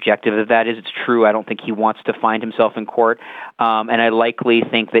what the objective of that is. It's true, I don't think he wants to find himself in court, and I likely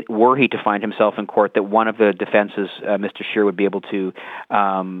think that were he to find himself in court, that one of the defenses Mr. Scheer would be able to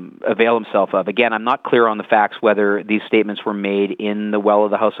avail himself of. Again, I'm not clear on the facts whether these statements were made in the well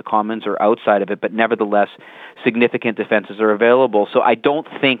of the House of Commons or outside of it, but nevertheless, significant defenses are available. So I don't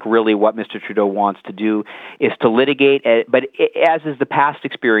think really what Mr. Trudeau wants to do is to litigate, but as is the past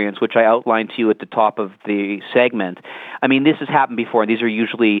experience, which I outlined to you at the top of the segment, I mean, this has happened before, and these are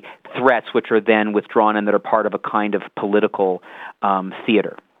usually threats which are then withdrawn and that are part of a kind of political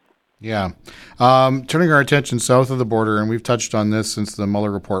theater. Yeah. Turning our attention south of the border, and we've touched on this since the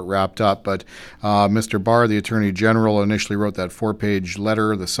Mueller report wrapped up, but Mr. Barr, the Attorney General, initially wrote that 4-page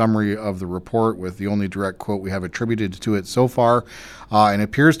letter, the summary of the report with the only direct quote we have attributed to it so far, and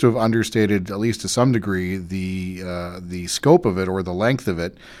appears to have understated, at least to some degree, the scope of it or the length of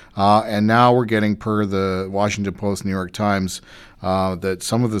it. And now we're getting, per the Washington Post, New York Times, that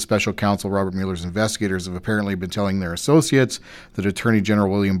some of the special counsel Robert Mueller's investigators have apparently been telling their associates that Attorney General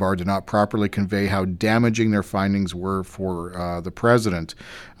William Barr did not properly convey how damaging their findings were for the president.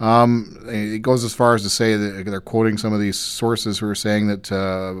 It goes as far as to say that they're quoting some of these sources who are saying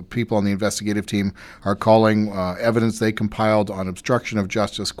that people on the investigative team are calling evidence they compiled on obstruction of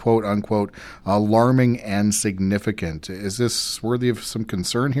justice, quote unquote, alarming and significant. Is this worthy of some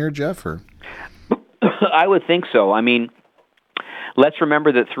concern here, Jeff? Or? I would think so. I mean, let's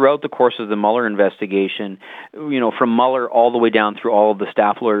remember that throughout the course of the Mueller investigation, from Mueller all the way down through all of the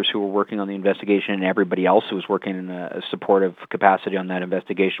staff lawyers who were working on the investigation and everybody else who was working in a supportive capacity on that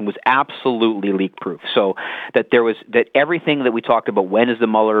investigation was absolutely leak-proof. So that everything that we talked about, when is the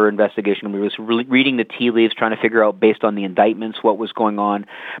Mueller investigation, we was reading the tea leaves, trying to figure out based on the indictments what was going on,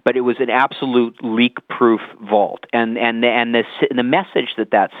 but it was an absolute leak-proof vault. And the message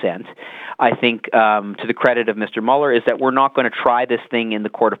that sent, I think, to the credit of Mr. Mueller, is that we're not going to try this thing in the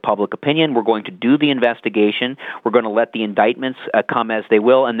court of public opinion. We're going to do the investigation. We're going to let the indictments come as they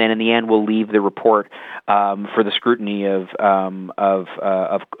will, and then in the end, we'll leave the report for the scrutiny of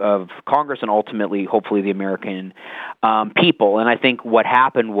Congress and ultimately, hopefully, the American people. And I think what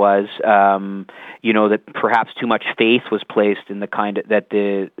happened was, that perhaps too much faith was placed in that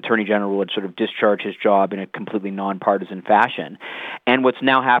the Attorney General would sort of discharge his job in a completely nonpartisan fashion. And what's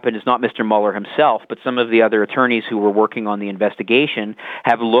now happened is not Mr. Mueller himself, but some of the other attorneys who were working on the investigation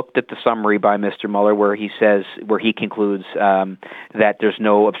have looked at the summary by Mr. Mueller where he concludes that there's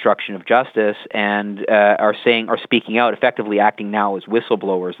no obstruction of justice, and are speaking out, effectively acting now as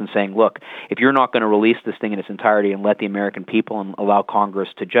whistleblowers and saying, look, if you're not going to release this thing in its entirety and let the American people and allow Congress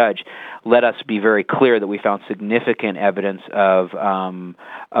to judge, let us be very clear that we found significant evidence of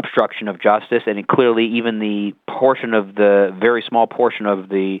obstruction of justice, and clearly even the very small portion of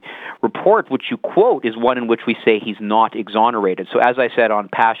the report which you quote is one in which we say he's not exonerated. So as I said on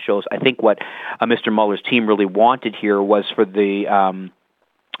past shows, I think what Mr. Mueller's team really wanted here was for the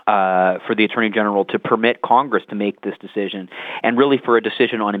Attorney General to permit Congress to make this decision, and really for a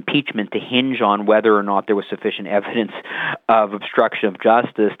decision on impeachment to hinge on whether or not there was sufficient evidence of obstruction of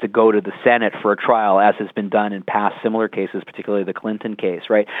justice to go to the Senate for a trial, as has been done in past similar cases, particularly the Clinton case,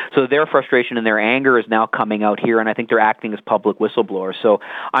 right? So their frustration and their anger is now coming out here, and I think they're acting as public whistleblowers. So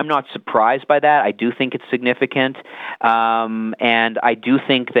I'm not surprised by that. I do think it's significant, and I do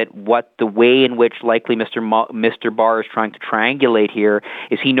think that the way in which likely Mr. Barr is trying to triangulate here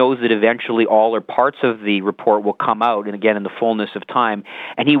is he knows that eventually all or parts of the report will come out, and again, in the fullness of time,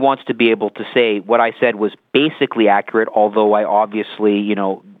 and he wants to be able to say, what I said was basically accurate, although I obviously,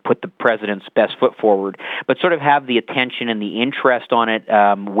 put the president's best foot forward, but sort of have the attention and the interest on it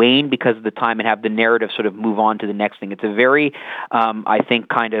wane because of the time and have the narrative sort of move on to the next thing. It's a very, I think,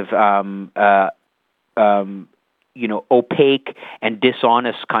 kind of opaque and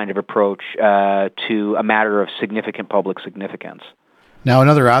dishonest kind of approach to a matter of significant public significance. Now,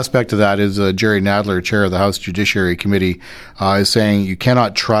 another aspect of that is Jerry Nadler, chair of the House Judiciary Committee, is saying you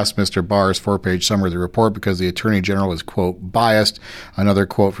cannot trust Mr. Barr's 4-page summary of the report because the Attorney General is, quote, biased. Another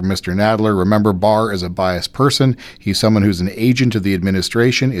quote from Mr. Nadler, remember, Barr is a biased person. He's someone who's an agent of the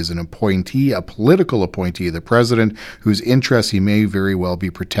administration, is an appointee, a political appointee of the president, whose interests he may very well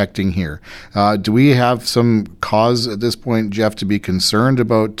be protecting here. Do we have some cause at this point, Jeff, to be concerned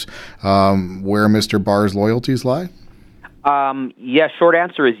about where Mr. Barr's loyalties lie? Short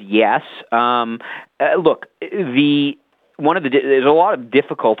answer is yes. Look, there's a lot of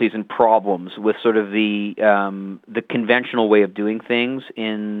difficulties and problems with sort of the conventional way of doing things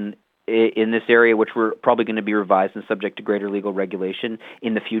in this area, which we're probably going to be revised and subject to greater legal regulation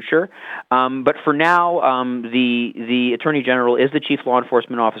in the future. But for now, the Attorney General is the Chief Law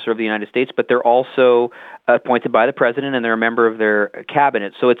Enforcement Officer of the United States, but they're also appointed by the President and they're a member of their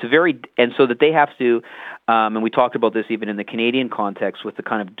cabinet. So so that they have to, and we talked about this even in the Canadian context with the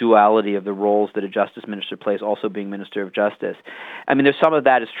kind of duality of the roles that a Justice Minister plays, also being Minister of Justice. I mean, there's some of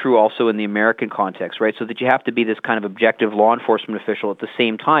that is true also in the American context, right? So that you have to be this kind of objective law enforcement official. At the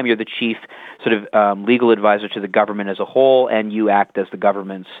same time, you're the chief sort of legal advisor to the government as a whole, and you act as the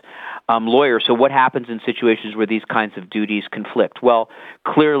government's lawyer. So what happens in situations where these kinds of duties conflict? Well,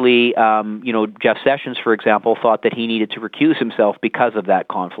 clearly, Jeff Sessions, for example, thought that he needed to recuse himself because of that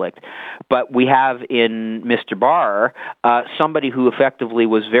conflict. But we have in Mr. Barr somebody who effectively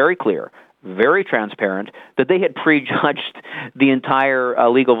was very clear, very transparent, that they had prejudged the entire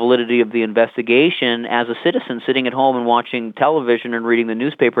legal validity of the investigation as a citizen sitting at home and watching television and reading the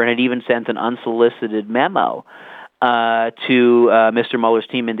newspaper, and had even sent an unsolicited memo to Mr. Mueller's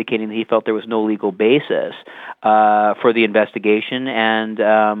team indicating that he felt there was no legal basis for the investigation, and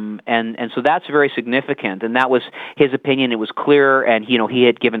so that's very significant. And that was his opinion. It was clear, and he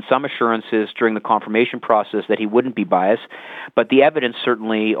had given some assurances during the confirmation process that he wouldn't be biased. But the evidence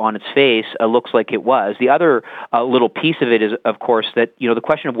certainly on its face looks like it was. The other little piece of it is, of course, that the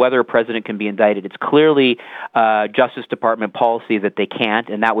question of whether a president can be indicted. It's clearly Justice Department policy that they can't,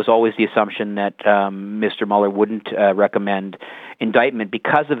 and that was always the assumption that Mr. Mueller wouldn't recommend indictment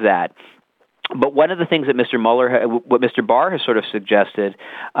because of that. But one of the things that what Mr. Barr has sort of suggested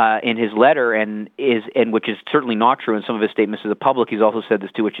in his letter, and which is certainly not true in some of his statements to the public, he's also said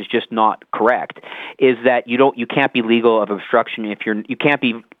this too, which is just not correct, is that you can't be legal of obstruction you can't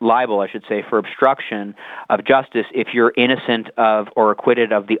be liable, I should say, for obstruction of justice if you're innocent of or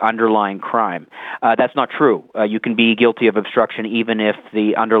acquitted of the underlying crime. That's not true. You can be guilty of obstruction even if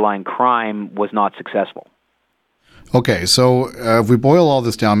the underlying crime was not successful. Okay, so if we boil all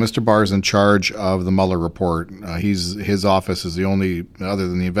this down, Mr. Barr is in charge of the Mueller report. His office is the only, other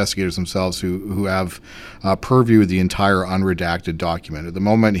than the investigators themselves, who have purview of the entire unredacted document. At the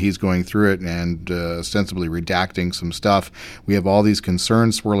moment, he's going through it and ostensibly redacting some stuff. We have all these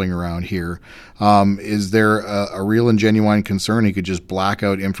concerns swirling around here. Is there a real and genuine concern he could just black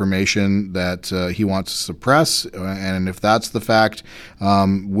out information that he wants to suppress? And if that's the fact,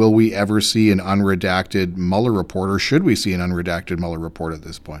 will we ever see an unredacted Mueller report, or should we see an unredacted Mueller report at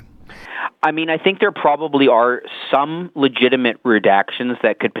this point? I mean, I think there probably are some legitimate redactions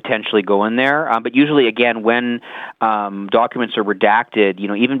that could potentially go in there. But usually, again, when documents are redacted,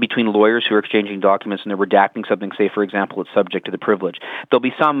 even between lawyers who are exchanging documents and they're redacting something, say, for example, it's subject to the privilege, there'll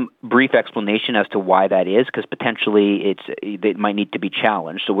be some brief explanation as to why that is, because potentially it might need to be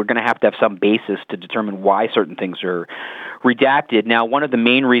challenged. So we're going to have some basis to determine why certain things are redacted. Now, one of the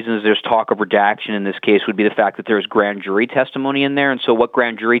main reasons there's talk of redaction in this case would be the fact that there's grand jury testimony in there. And so what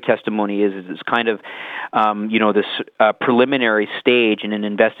grand jury testimony is it's kind of, this preliminary stage in an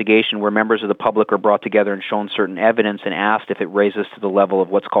investigation where members of the public are brought together and shown certain evidence and asked if it raises to the level of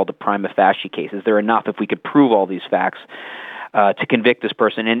what's called a prima facie case. Is there enough, if we could prove all these facts, to convict this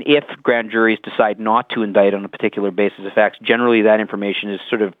person? And if grand juries decide not to indict on a particular basis of facts, generally that information is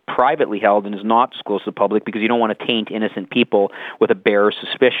sort of privately held and is not disclosed to the public because you don't want to taint innocent people with a bare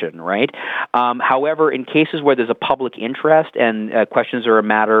suspicion, right? However, in cases where there's a public interest and questions are a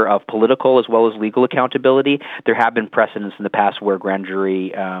matter of political as well as legal accountability, there have been precedents in the past where grand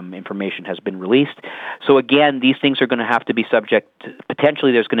jury information has been released. So again, these things are going to have to be subject to,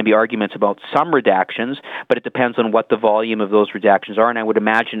 potentially there's going to be arguments about some redactions, but it depends on what the volume of those redactions are. And I would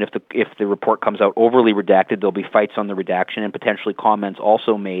imagine if the report comes out overly redacted, there'll be fights on the redaction and potentially comments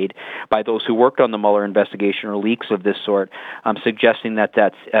also made by those who worked on the Mueller investigation or leaks of this sort, suggesting that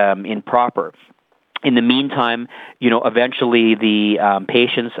that's improper. In the meantime, eventually the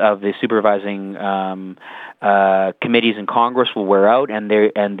patience of the supervising committees in Congress will wear out,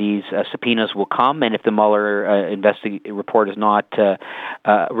 and these subpoenas will come. And if the Mueller report is not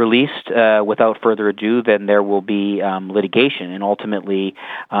released without further ado, then there will be litigation, and ultimately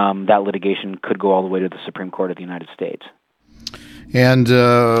that litigation could go all the way to the Supreme Court of the United States. And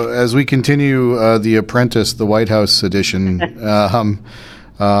as we continue The Apprentice, the White House edition,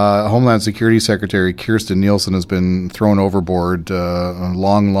 Homeland Security Secretary Kirstjen Nielsen has been thrown overboard. A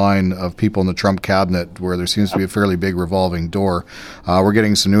long line of people in the Trump cabinet where there seems to be a fairly big revolving door. We're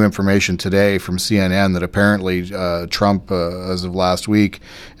getting some new information today from CNN that apparently Trump, as of last week,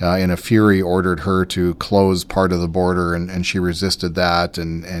 in a fury, ordered her to close part of the border, and she resisted that.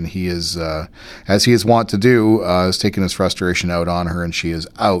 And he is, as he is wont to do, has taken his frustration out on her, and she is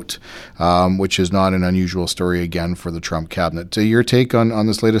out, which is not an unusual story again for the Trump cabinet. Your take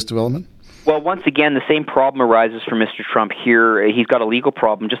on this latest development? Well, once again, the same problem arises for Mr. Trump here. He's got a legal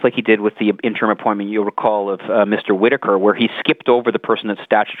problem, just like he did with the interim appointment, you'll recall, of Mr. Whitaker, where he skipped over the person that's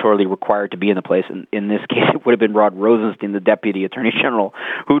statutorily required to be in the place. And in this case, it would have been Rod Rosenstein, the Deputy Attorney General,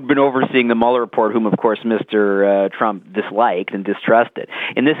 who'd been overseeing the Mueller report, whom, of course, Mr. Trump disliked and distrusted.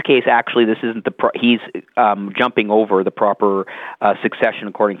 In this case, actually, this isn't he's jumping over the proper succession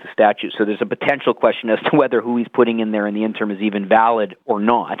according to statute. So there's a potential question as to whether who he's putting in there in the interim is even valid or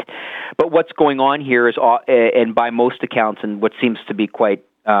not. But what's going on here is, and by most accounts, and what seems to be quite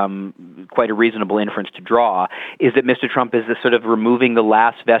a reasonable inference to draw, is that Mr. Trump is sort of removing the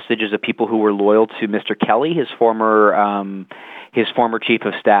last vestiges of people who were loyal to Mr. Kelly, his former chief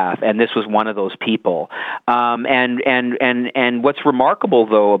of staff, and this was one of those people. And what's remarkable,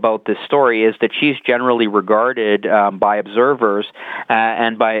 though, about this story is that she's generally regarded by observers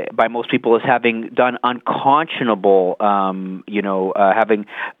and by most people as having done unconscionable, having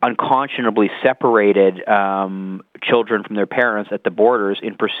unconscionably separated children from their parents at the borders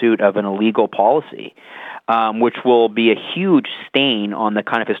in pursuit of an illegal policy. Which will be a huge stain on the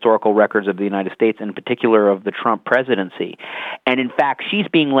kind of historical records of the United States, and in particular of the Trump presidency. And in fact, she's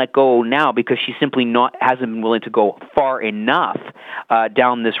being let go now because she simply hasn't been willing to go far enough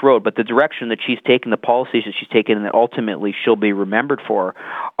down this road. But the direction that she's taken, the policies that she's taken, and that ultimately she'll be remembered for,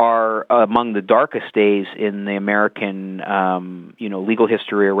 are among the darkest days in the American, legal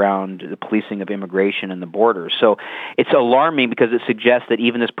history around the policing of immigration and the borders. So it's alarming because it suggests that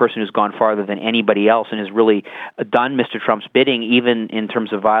even this person who's gone farther than anybody else and has really done Mr. Trump's bidding, even in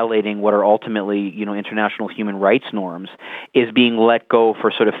terms of violating what are ultimately, international human rights norms, is being let go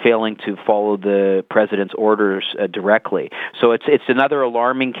for sort of failing to follow the president's orders directly. So it's another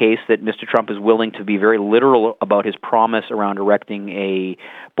alarming case that Mr. Trump is willing to be very literal about his promise around erecting a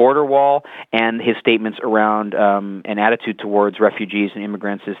border wall, and his statements around an attitude towards refugees and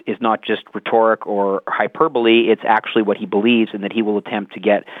immigrants is not just rhetoric or hyperbole. It's actually what he believes, and that he will attempt to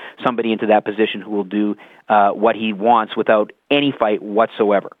get somebody into that position who will do what he wants without any fight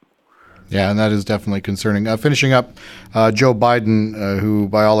whatsoever. Yeah, and that is definitely concerning. Finishing up, Joe Biden, who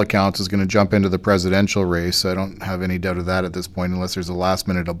by all accounts is going to jump into the presidential race. I don't have any doubt of that at this point, unless there's a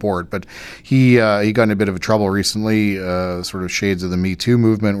last-minute abort. But he got in a bit of trouble recently, sort of shades of the Me Too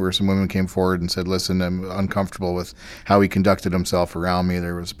movement, where some women came forward and said, listen, I'm uncomfortable with how he conducted himself around me.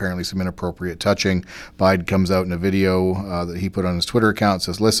 There was apparently some inappropriate touching. Biden comes out in a video that he put on his Twitter account,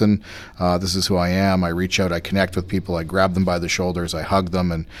 says, listen, this is who I am. I reach out, I connect with people, I grab them by the shoulders, I hug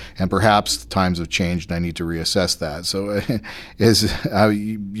them, and perhaps times have changed and I need to reassess that. So is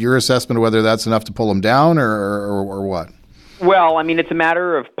your assessment of whether that's enough to pull him down or what? Well, I mean, it's a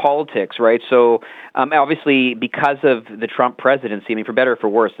matter of politics, right? So obviously, because of the Trump presidency, I mean, for better or for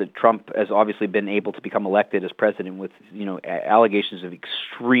worse, that Trump has obviously been able to become elected as president with, allegations of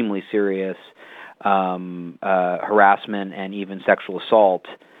extremely serious harassment and even sexual assault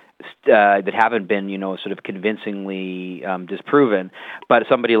that haven't been, sort of convincingly disproven. But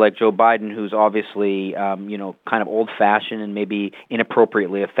somebody like Joe Biden, who's obviously, kind of old-fashioned and maybe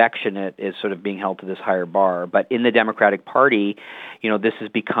inappropriately affectionate, is sort of being held to this higher bar. But in the Democratic Party, this is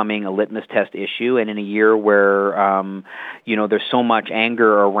becoming a litmus test issue. And in a year where, there's so much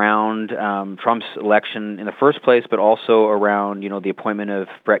anger around Trump's election in the first place, but also around, the appointment of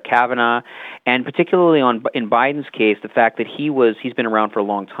Brett Kavanaugh, and particularly in Biden's case, the fact that he's been around for a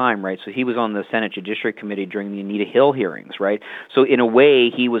long time, right? So he was on the Senate Judiciary Committee during the Anita Hill hearings, right? So in a way,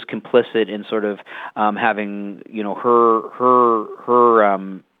 he was complicit in sort of having, her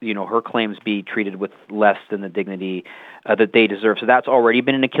claims be treated with less than the dignity that they deserve. So that's already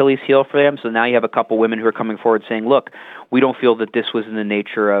been an Achilles heel for them. So now you have a couple women who are coming forward saying, look, we don't feel that this was in the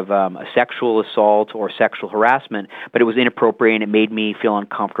nature of a sexual assault or sexual harassment, but it was inappropriate and it made me feel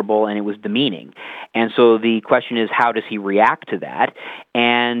uncomfortable and it was demeaning. And so the question is, how does he react to that?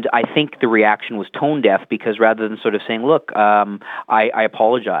 And I think the reaction was tone deaf, because rather than sort of saying, look, I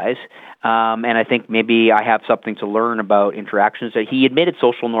apologize, and I think maybe I have something to learn about interactions. That he admitted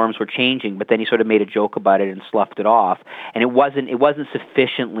social norms were changing, but then he sort of made a joke about it and sloughed it off. And it wasn't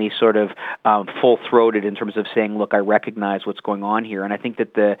sufficiently sort of full-throated in terms of saying, look, I recognize what's going on here. And I think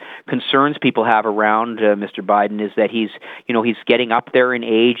that the concerns people have around Mr. Biden is that he's getting up there in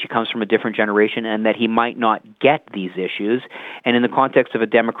age, he comes from a different generation, and that he might not get these issues. And in the context of a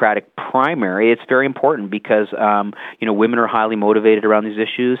Democratic primary, it's very important because women are highly motivated around these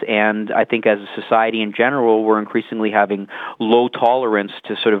issues, and I think as a society in general, we're increasingly having low tolerance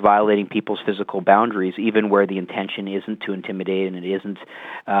to sort of violating people's physical boundaries, even where the intention isn't to intimidate and it isn't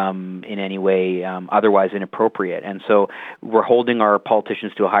in any way otherwise inappropriate. And so we're holding our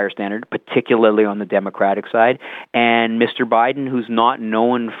politicians to a higher standard, particularly on the Democratic side. And Mr. Biden, who's not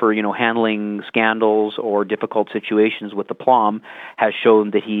known for handling scandals or difficult situations with aplomb, has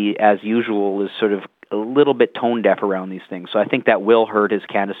shown that he, as usual, is sort of a little bit tone deaf around these things. So I think that will hurt his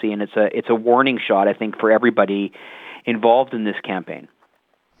candidacy, and it's a warning shot, I think, for everybody involved in this campaign.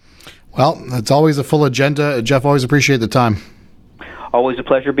 Well, it's always a full agenda. Jeff, always appreciate the time. Always a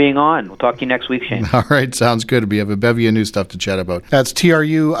pleasure being on. We'll talk to you next week, Shane. All right, sounds good. We have a bevy of new stuff to chat about. That's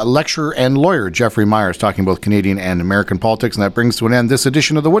TRU lecturer and lawyer Jeffrey Myers talking both Canadian and American politics, and that brings to an end this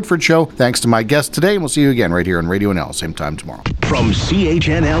edition of The Woodford Show. Thanks to my guest today, and we'll see you again right here on Radio NL, same time tomorrow. From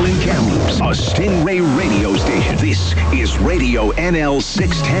CHNL in Kamloops, a Stingray radio station, this is Radio NL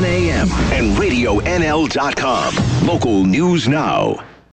 610 AM and RadioNL.com. Local news now.